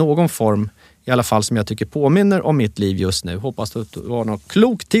med i någon form, i alla fall som jag tycker påminner om mitt liv just nu. Hoppas att du har något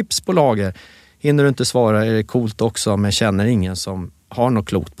klokt tips på lager. Hinner du inte svara är det coolt också, men känner ingen som har något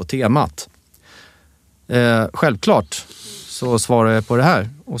klokt på temat. Självklart så svarar jag på det här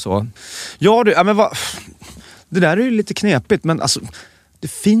och så. Ja, men vad... Det där är ju lite knepigt, men alltså...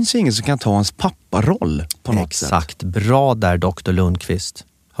 Det finns ju ingen som kan ta hans papparoll på något sätt. Exakt, bra där Dr. Lundqvist.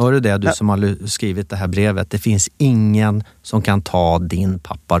 Hör du det, du som har skrivit det här brevet? Det finns ingen som kan ta din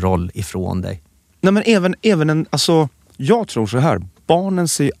papparoll ifrån dig. Nej, men även en, alltså, jag tror så här. Barnen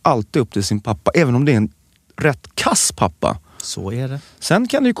ser ju alltid upp till sin pappa, även om det är en rätt kass pappa. Så är det. Sen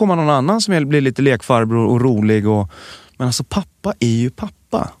kan det ju komma någon annan som blir lite lekfarbror och rolig. Men alltså pappa är ju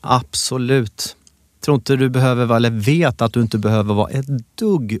pappa. Absolut. Tror inte du behöver, eller vet att du inte behöver vara ett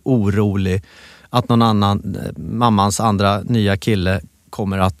dugg orolig att någon annan, mammans andra nya kille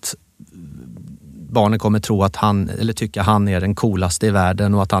kommer att, barnen kommer tro att han, eller tycka han är den coolaste i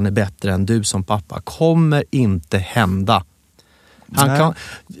världen och att han är bättre än du som pappa. Kommer inte hända. Han kan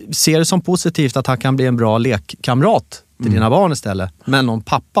se det som positivt att han kan bli en bra lekkamrat till dina barn istället. Men någon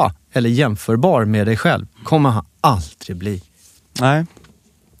pappa, eller jämförbar med dig själv, kommer han aldrig bli. Nej.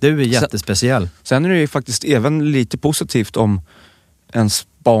 Du är jättespeciell. Sen är det ju faktiskt även lite positivt om ens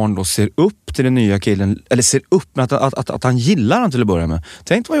barn då ser upp till den nya killen. Eller ser upp med att han gillar han till att börja med.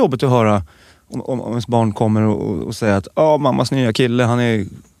 Tänk vad jobbigt att höra om ens barn kommer och säger att mammas nya kille, han är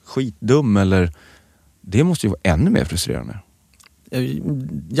skitdum. Eller det måste ju vara ännu mer frustrerande.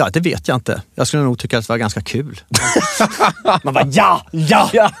 Ja, det vet jag inte. Jag skulle nog tycka att det var ganska kul. Man bara, ja!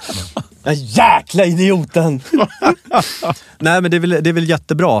 Den jäkla idioten! Nej, men det är väl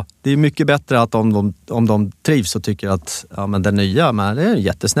jättebra. Det är mycket bättre att om de trivs och tycker att men den nya, men det är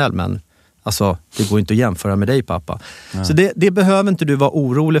jättesnäll, men alltså, det går inte att jämföra med dig, pappa. Nej. Så det behöver inte du vara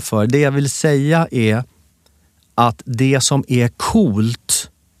orolig för. Det jag vill säga är att det som är coolt,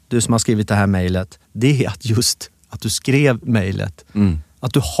 du som har skrivit det här mejlet, det är att du skrev mejlet.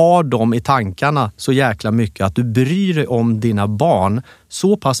 Att du har dem i tankarna så jäkla mycket. Att du bryr dig om dina barn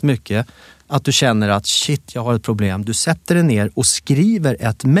så pass mycket att du känner att shit, jag har ett problem. Du sätter dig ner och skriver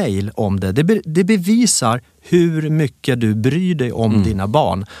ett mejl om det. Det bevisar hur mycket du bryr dig om dina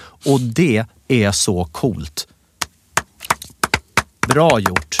barn. Och det är så coolt. Bra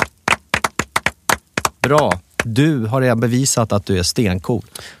gjort. Bra. Du har redan bevisat att du är stencool.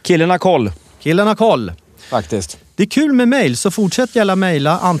 Killen har koll. Faktiskt. Det är kul med mejl, så fortsätt gärna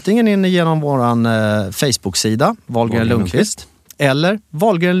mejla antingen in genom våran Facebook-sida Wahlgren Lundqvist eller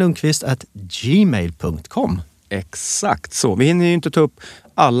wahlgrenlundqvist@gmail.com. Exakt så. Vi hinner ju inte ta upp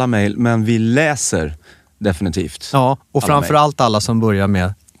alla mejl, men vi läser definitivt. Ja, och framförallt alla som börjar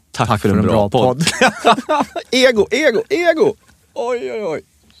med tack för en bra podd. ego. Oj.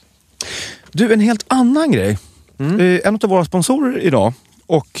 Du, en helt annan grej. En av våra sponsorer idag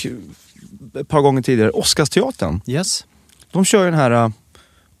och ett par gånger tidigare, Oscarsteatern. Yes. De kör ju den här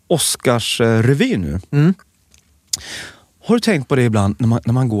Oscarsrevy nu. Har du tänkt på det ibland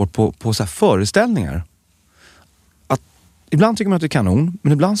när man går på så här föreställningar? Att ibland tycker man att det är kanon,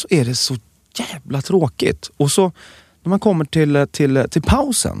 men ibland så är det så jävla tråkigt. Och så när man kommer till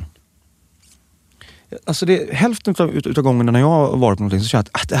pausen. Alltså det är hälften utav gångerna när jag har varit på någonting så känner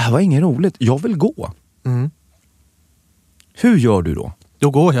jag att det här var inget roligt. Jag vill gå. Hur gör du då? Då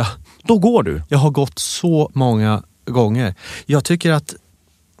går jag. Då går du? Jag har gått så många gånger. Jag tycker att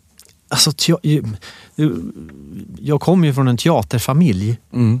alltså, jag kommer ju från en teaterfamilj.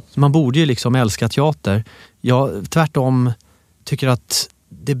 Så man borde ju liksom älska teater. Jag tvärtom tycker att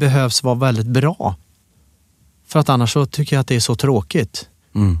det behövs vara väldigt bra. För att annars så tycker jag att det är så tråkigt.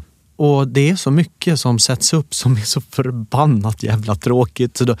 Och det är så mycket som sätts upp som är så förbannat jävla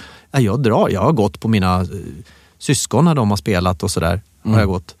tråkigt. Så då, jag har gått på mina syskon när de har spelat och sådär. Har jag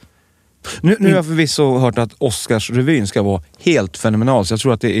gått. Nu har jag förvisso hört att Oscarsrevyn ska vara helt fenomenal. Så jag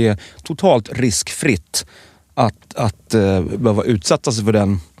tror att det är totalt riskfritt att behöva utsätta sig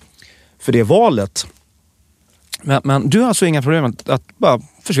för det valet. Men du har alltså inga problem att bara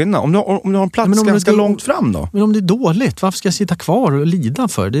försvinna. Om du har en plats ganska långt fram då? Men om det är dåligt, varför ska jag sitta kvar och lida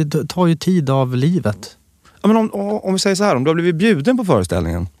för? Det tar ju tid av livet. Ja, men om vi säger så här, om du har blivit bjuden på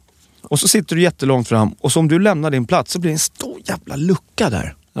föreställningen och så sitter du jättelångt fram och så om du lämnar din plats så blir det en stor jävla lucka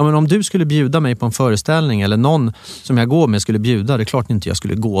där. Ja, men om du skulle bjuda mig på en föreställning eller någon som jag går med skulle bjuda, det är klart inte jag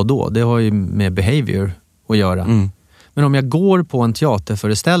skulle gå då. Det har ju med behavior att göra. Men om jag går på en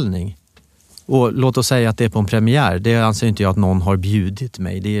teaterföreställning och låt oss säga att det är på en premiär, det anser inte jag att någon har bjudit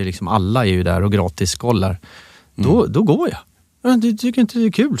mig. Det är liksom, alla är ju där och gratis kollar. Då går jag. Men du tycker inte det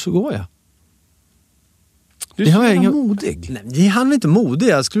är kul så går jag. Du är så modig. Nej, det handlar inte modig.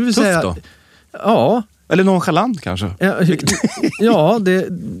 Jag skulle vilja säga då? Ja. Eller nonchalant kanske. Ja,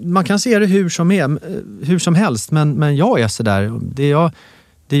 man kan se det hur som helst. Men jag är så där.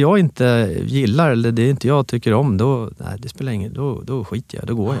 Det jag inte gillar eller det inte jag tycker om, det spelar ingen, då skiter jag,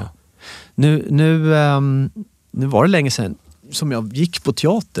 då går jag. Nu var det länge sedan som jag gick på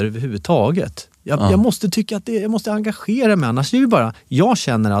teater överhuvudtaget. Jag måste tycka att jag måste engagera mig, annars är det ju bara, jag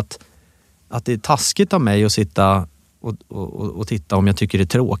känner att det är taskigt av mig att sitta och titta om jag tycker det är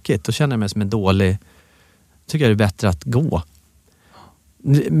tråkigt. Då känner jag mig som en dålig, tycker jag det är bättre att gå.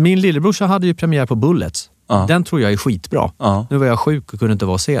 Min lillebrorsa hade ju premiär på Bullets. Den tror jag är skitbra. Nu var jag sjuk och kunde inte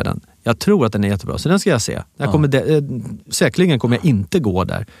vara och se den. Jag tror att den är jättebra, så den ska jag se. Säkerligen kommer jag inte gå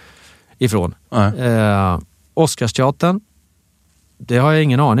där ifrån. Oscarsteatern, det har jag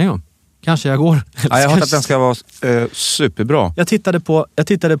ingen aning om. Kanske jag går. Jag har hört att den ska vara superbra. Jag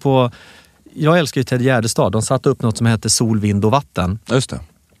tittade på jag älskar ju Ted Gärdestad. De satte upp något som heter Sol, vind och vatten. Just det.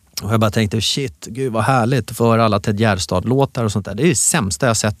 Och jag bara tänkte, shit, gud vad härligt att få höra alla Ted Gärdestad-låtar och sånt där. Det är det sämsta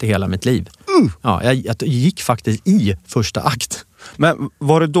jag sett i hela mitt liv. Ja, jag gick faktiskt i första akt. Men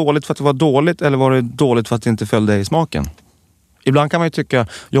var det dåligt för att det var dåligt eller var det dåligt för att det inte följde i smaken? Ibland kan man ju tycka,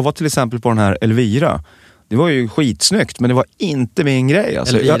 jag var till exempel på den här Elvira. Det var ju skitsnyggt, men det var inte min grej.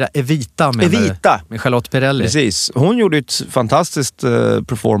 Alltså, Evita med Charlotte Perrelli. Precis. Hon gjorde ett fantastiskt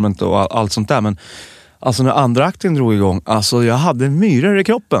performance och allt sånt där. Men alltså när andra akten drog igång, alltså jag hade myror i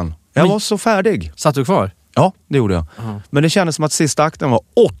kroppen. Jag var så färdig. Satt du kvar? Ja, det gjorde jag. Men det kändes som att sista akten var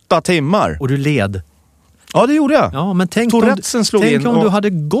 8 timmar. Och du led? Ja, det gjorde jag. Ja, men tänk om du hade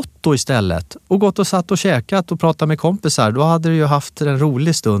gått då istället och gått och satt och käkat och pratat med kompisar, då hade du ju haft en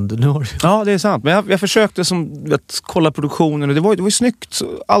rolig stund. Ja, det är sant. Men jag försökte kolla produktionen och det var ju snyggt,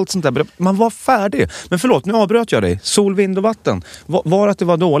 allt sånt där. Man var färdig. Men förlåt, nu avbröt jag dig. Sol, vind och vatten. Var att det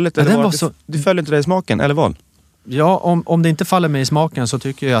var dåligt eller var att det föll inte dig i smaken, eller vad? Ja, om det inte faller mig i smaken så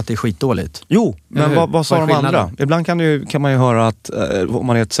tycker jag att det är skitdåligt. Jo, men vad sa de andra? Ibland kan man ju höra att om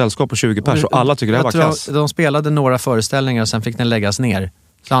man är ett sällskap på 20 pers och alla tycker det var kass. De spelade några föreställningar och sen fick den läggas ner.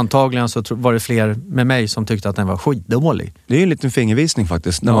 Så antagligen så var det fler med mig som tyckte att den var skitdålig. Det är en liten fingervisning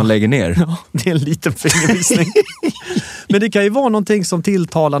faktiskt när man lägger ner. Ja, det är en liten fingervisning. Men det kan ju vara någonting som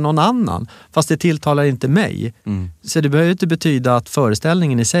tilltalar någon annan. Fast det tilltalar inte mig. Så det behöver inte betyda att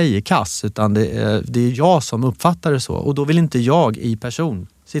föreställningen i sig är kass. Utan det är jag som uppfattar det så. Och då vill inte jag i person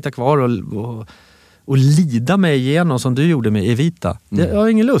sitta kvar och lida mig igenom som du gjorde med Evita. Jag har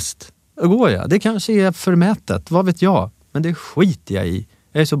ingen lust. Då går jag. Det kanske är förmätet. Vad vet jag? Men det skiter jag i.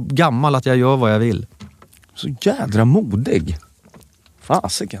 Jag är så gammal att jag gör vad jag vill. Så jädra modig.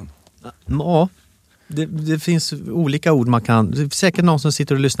 Fasiken. Ja. Det finns olika ord man kan... Det är säkert någon som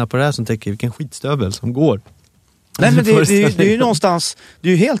sitter och lyssnar på det här som tänker vilken skitstövel som går. Nej, men det är ju någonstans... Det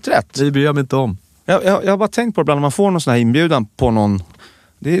är ju helt rätt. Det bryr jag mig inte om. Jag har bara tänkt på det ibland när man får någon sån här inbjudan på någon...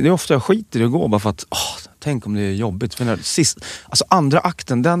 Det är ofta jag skiter i att gå bara för att... tänk om det är jobbigt. För alltså andra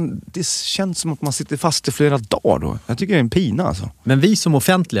akten, det känns som att man sitter fast i flera dagar då. Jag tycker det är en pina alltså. Men vi som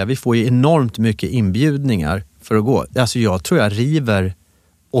offentliga, vi får ju enormt mycket inbjudningar för att gå. Alltså jag tror jag river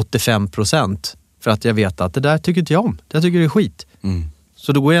 85% för att jag vet att det där tycker inte jag om. Jag tycker det är skit.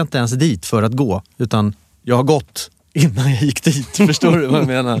 Så då går jag inte ens dit för att gå, utan jag har gått innan jag gick dit. Förstår du vad jag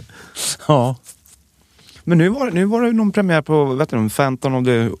menar? Ja. Men nu var det någon premiär på Phantom of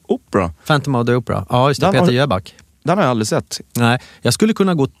the Opera. Phantom of the Opera. Ja, just det. Peter Jöback. Den har jag aldrig sett. Nej, jag skulle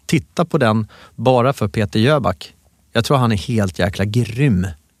kunna gå och titta på den bara för Peter Jöback. Jag tror han är helt jäkla grym.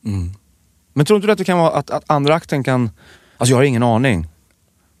 Men tror inte du att det kan vara att andra akten kan... Alltså jag har ingen aning.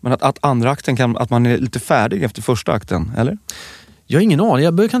 Men att andra akten kan... Att man är lite färdig efter första akten, eller? Jag har ingen aning.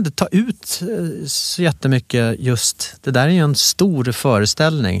 Jag kan inte ta ut så jättemycket just... Det där är ju en stor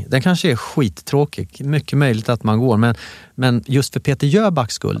föreställning. Den kanske är skittråkig. Mycket möjligt att man går. Men just för Peter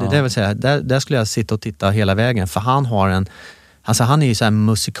Jöbacks skull, det vill säga, där skulle jag sitta och titta hela vägen. För han har en... Alltså han är ju så här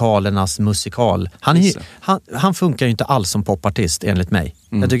musikalernas musikal. Han funkar ju inte alls som popartist enligt mig.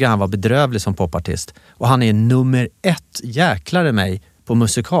 Jag tycker han var bedrövlig som popartist. Och han är nummer 1 jäklare mig på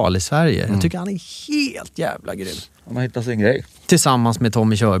musikal i Sverige. Jag tycker han är helt jävla grym. Han har hittat sin grej. Tillsammans med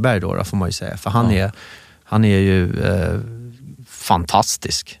Tommy Körberg då får man ju säga. För han är ju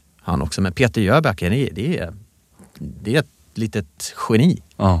fantastisk. Han också. Men Peter Jöback, det är ett litet geni.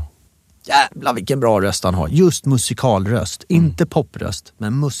 Ja. Jävlar vilken bra röst han har. Just musikalröst. Inte popröst,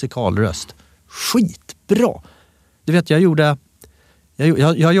 men musikalröst. Skitbra. Du vet, jag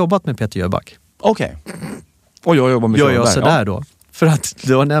har jobbat med Peter Jöback. Okej. Och jag jobbar med Körberg. Jag sådär då. För att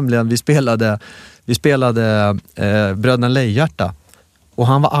det var nämligen, vi spelade Bröderna Lejonhjärta. Och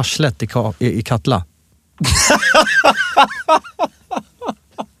han var arslet i Katla.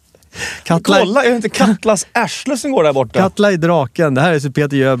 Kolla, är det inte Katlas arsle som går där borta? Katla i draken. Det här är så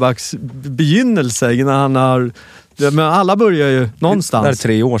Peter Jöbacks begynnelse innan han har... Men alla börjar ju någonstans. Det är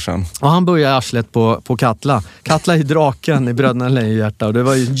 3 år sedan. Och han börjar arslet på Katla. Katla i draken i Bröderna Lejonhjärta. Och det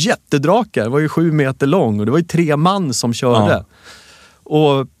var ju en jättedrake. Det var ju 7 meter lång. Och det var ju 3 man som körde. Ja.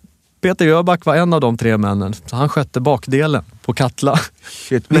 Och Peter Jöback var en av de 3 männen. Så han skötte bakdelen på Katla.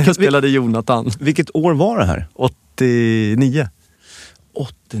 Shit. Vilket spelade Jonathan. Vilket år var det här? 89.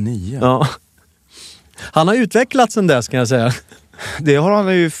 89? Ja. Han har utvecklats sen dess, kan jag säga. Det har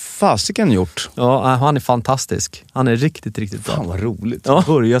han ju fasiken gjort. Ja, han är fantastisk. Han är riktigt, riktigt bra. Fan vad roligt. Ja.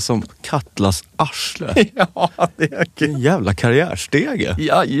 Börja som Katlas arsle. Ja, det är kul. En jävla karriärstege.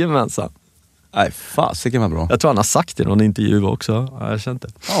 Jajamensan. Nej, fasiken var bra. Jag tror han har sagt det i någon intervju också. Ja, jag kände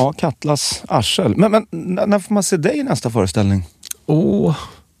det. Ja, Katlas arsel. Men när får man se dig i nästa föreställning?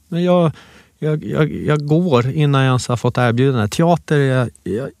 Men jag går innan jag ens har fått erbjudande. Teater,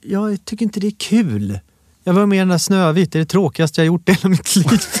 jag tycker inte det är kul. Jag var med i den där Snövit. Det är det tråkigaste jag gjort i hela mitt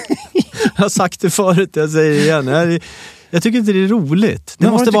liv. Jag har sagt det förut, jag säger det igen. Jag tycker inte det är roligt.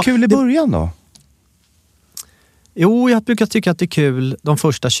 Det måste vara kul i början då? Jo, jag brukar tycka att det är kul de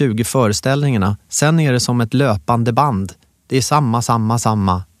första 20 föreställningarna. Sen är det som ett löpande band. Det är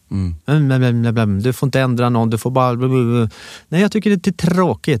samma. Du får inte ändra någon, du får bara... Nej, jag tycker det är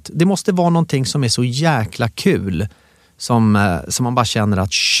tråkigt. Det måste vara någonting som är så jäkla kul. Som man bara känner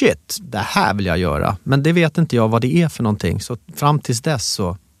att shit, det här vill jag göra. Men det vet inte jag vad det är för någonting. Så fram tills dess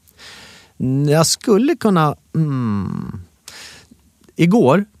så... Jag skulle kunna...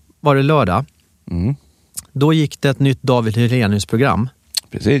 Igår var det lördag. Då gick det ett nytt David Hellenius-program.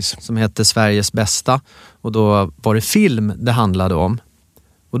 Precis. Som hette Sveriges bästa. Och då var det film det handlade om.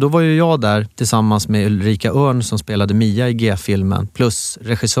 Och då var ju jag där tillsammans med Ulrika Örn som spelade Mia i G-filmen. Plus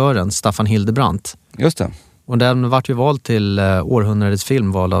regissören Staffan Hildebrandt. Just det. Och den vart ju vald till århundradets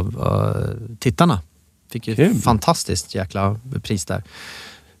filmval av tittarna. Fick ju fantastiskt jäkla pris där.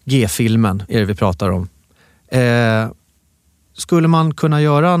 G-filmen är det vi pratar om. Skulle man kunna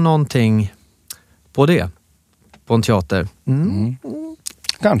göra någonting på det? På en teater?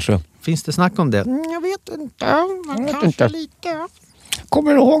 Kanske. Finns det snack om det? Jag vet inte. Kanske lite.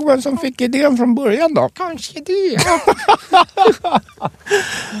 Kommer du ihåg vem som fick idén från början då? Kanske det.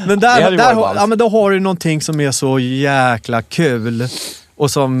 Men men då har du någonting som är så jäkla kul.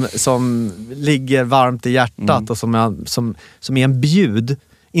 Och som ligger varmt i hjärtat. Och som är en bjud.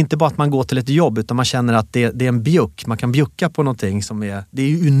 Inte bara att man går till ett jobb, utan man känner att det är en bjuck. Man kan bjucka på någonting som det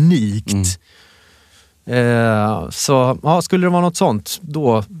är unikt. Så skulle det vara något sånt,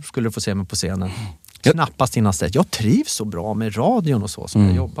 då skulle du få se mig på scenen. knappast innan stress. Jag trivs så bra med radion och så som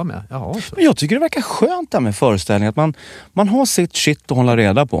jag jobbar med. Jaha, så. Men jag tycker det verkar skönt där med föreställning. Att man har sitt shit att hålla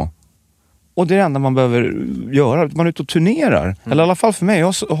reda på. Och det är det enda man behöver göra. Man är ute och turnerar. Eller i alla fall för mig.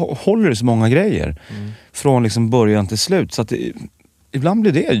 Jag håller i så många grejer. Från liksom början till slut. Så att ibland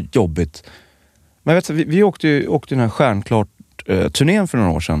blir det jobbigt. Men jag vet, vi åkte den här Stjärnklart-turnén för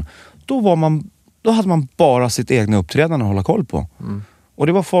några år sedan. Då hade man bara sitt egna uppträdande att hålla koll på. Och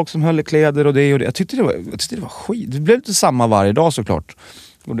det var folk som höll i kläder och det och det. Jag tyckte det var skit. Det blev inte samma varje dag såklart.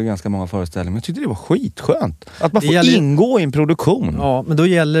 Och det är ganska många föreställningar. Men jag tyckte det var skitskönt. Att man får ingå i en produktion. Ja, men då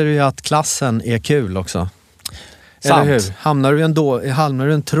gäller det ju att klassen är kul också. Sant. Eller hur? Hamnar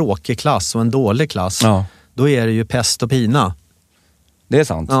du en tråkig klass och en dålig klass, då är det ju pest och pina. Det är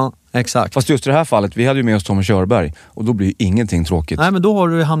sant. Ja, exakt. Fast just i det här fallet, vi hade ju med oss Tommy Körberg. Och då blir ju ingenting tråkigt. Nej, men då har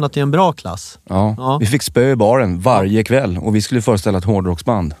du hamnat i en bra klass. Ja. Vi fick spö i baren varje kväll. Och vi skulle föreställa ett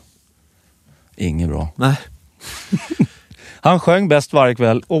hårdrocksband. Inget bra. Nej. Han sjöng bäst varje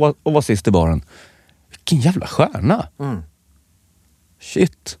kväll och var sist i baren. Vilken jävla stjärna.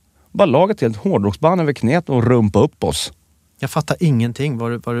 Shit. Bara laget helt hårdrocksband över knät och rumpa upp oss. Jag fattar ingenting.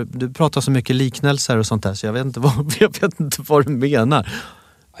 Du pratar så mycket liknelser och sånt där så jag vet inte vad du menar.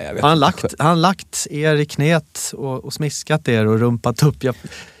 Han lagt er i knät och smiskat er och rumpat upp.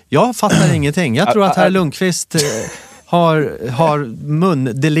 Jag fattar ingenting. Jag tror att herr Lundqvist har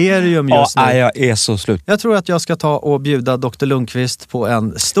mundelirium just nu. Jag är så slut. Jag tror att jag ska ta och bjuda Dr. Lundqvist på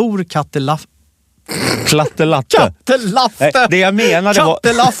en stor kattelatte. Det jag menade var...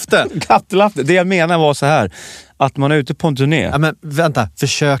 Kattelafte. Det jag menar var så här. Att man är ute på en turné. Ja, men vänta,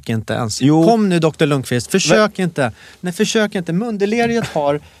 försök inte ens. Kom nu Dr. Lundqvist, försök inte. Nej, försök inte. Mundeleriet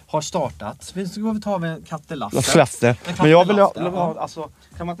har startat. Vi ska ta med en kattelatte. Men jag vill ha, alltså,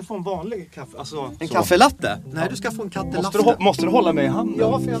 kan man inte få en vanlig kaffe? Alltså, en kaffelatte? Nej, du ska få en kattelatte. Måste du hålla mig i handen?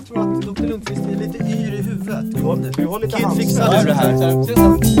 Ja, för jag tror att Dr. Lundqvist är lite yr i huvudet. Kom nu. Vi har lite Kid, fixar du det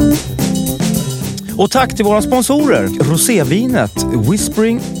här? Och tack till våra sponsorer. Rosévinet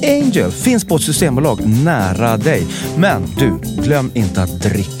Whispering Angel finns på ett systembolag nära dig. Men du, glöm inte att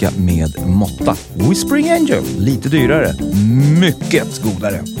dricka med måtta. Whispering Angel, lite dyrare, mycket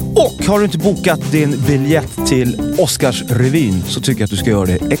godare. Och har du inte bokat din biljett till Oscarsrevyn så tycker jag att du ska göra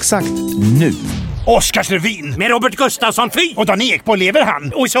det exakt nu. Oscarsrevyn med Robert Gustafsson, fy! Och Dan Ekborg, lever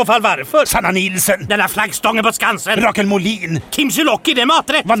han? Och i så fall varför? Sanna Nielsen, den där flaggstången på Skansen. Rakel Molin, Kim Sulocki, det är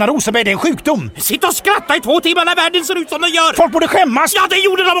maträtt. Vanna Rosenberg, det är en sjukdom. Sitt och skratta i 2 timmar när världen ser ut som den gör. Folk borde skämmas. Ja, det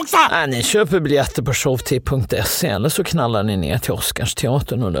gjorde de också. Ni köper biljetter på showtip.se eller så knallar ni ner till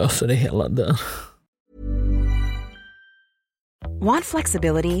Oscarsteatern och löser det hela där. Want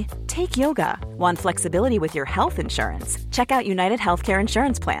flexibility? Take yoga. Want flexibility with your health insurance? Check out United Healthcare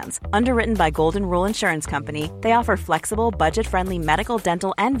Insurance Plans. Underwritten by Golden Rule Insurance Company, they offer flexible, budget-friendly medical,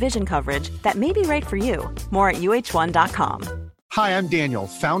 dental, and vision coverage that may be right for you. More at uh1.com. Hi, I'm Daniel,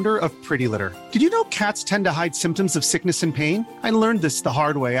 founder of Pretty Litter. Did you know cats tend to hide symptoms of sickness and pain? I learned this the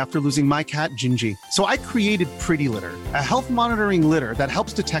hard way after losing my cat, Gingy. So I created Pretty Litter, a health monitoring litter that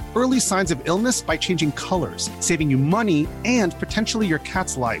helps detect early signs of illness by changing colors, saving you money and potentially your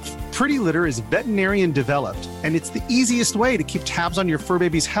cat's life. Pretty Litter is veterinarian developed, and it's the easiest way to keep tabs on your fur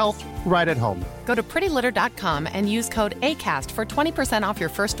baby's health right at home. Go to prettylitter.com and use code ACAST for 20% off your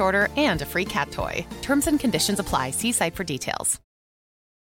first order and a free cat toy. Terms and conditions apply. See site for details.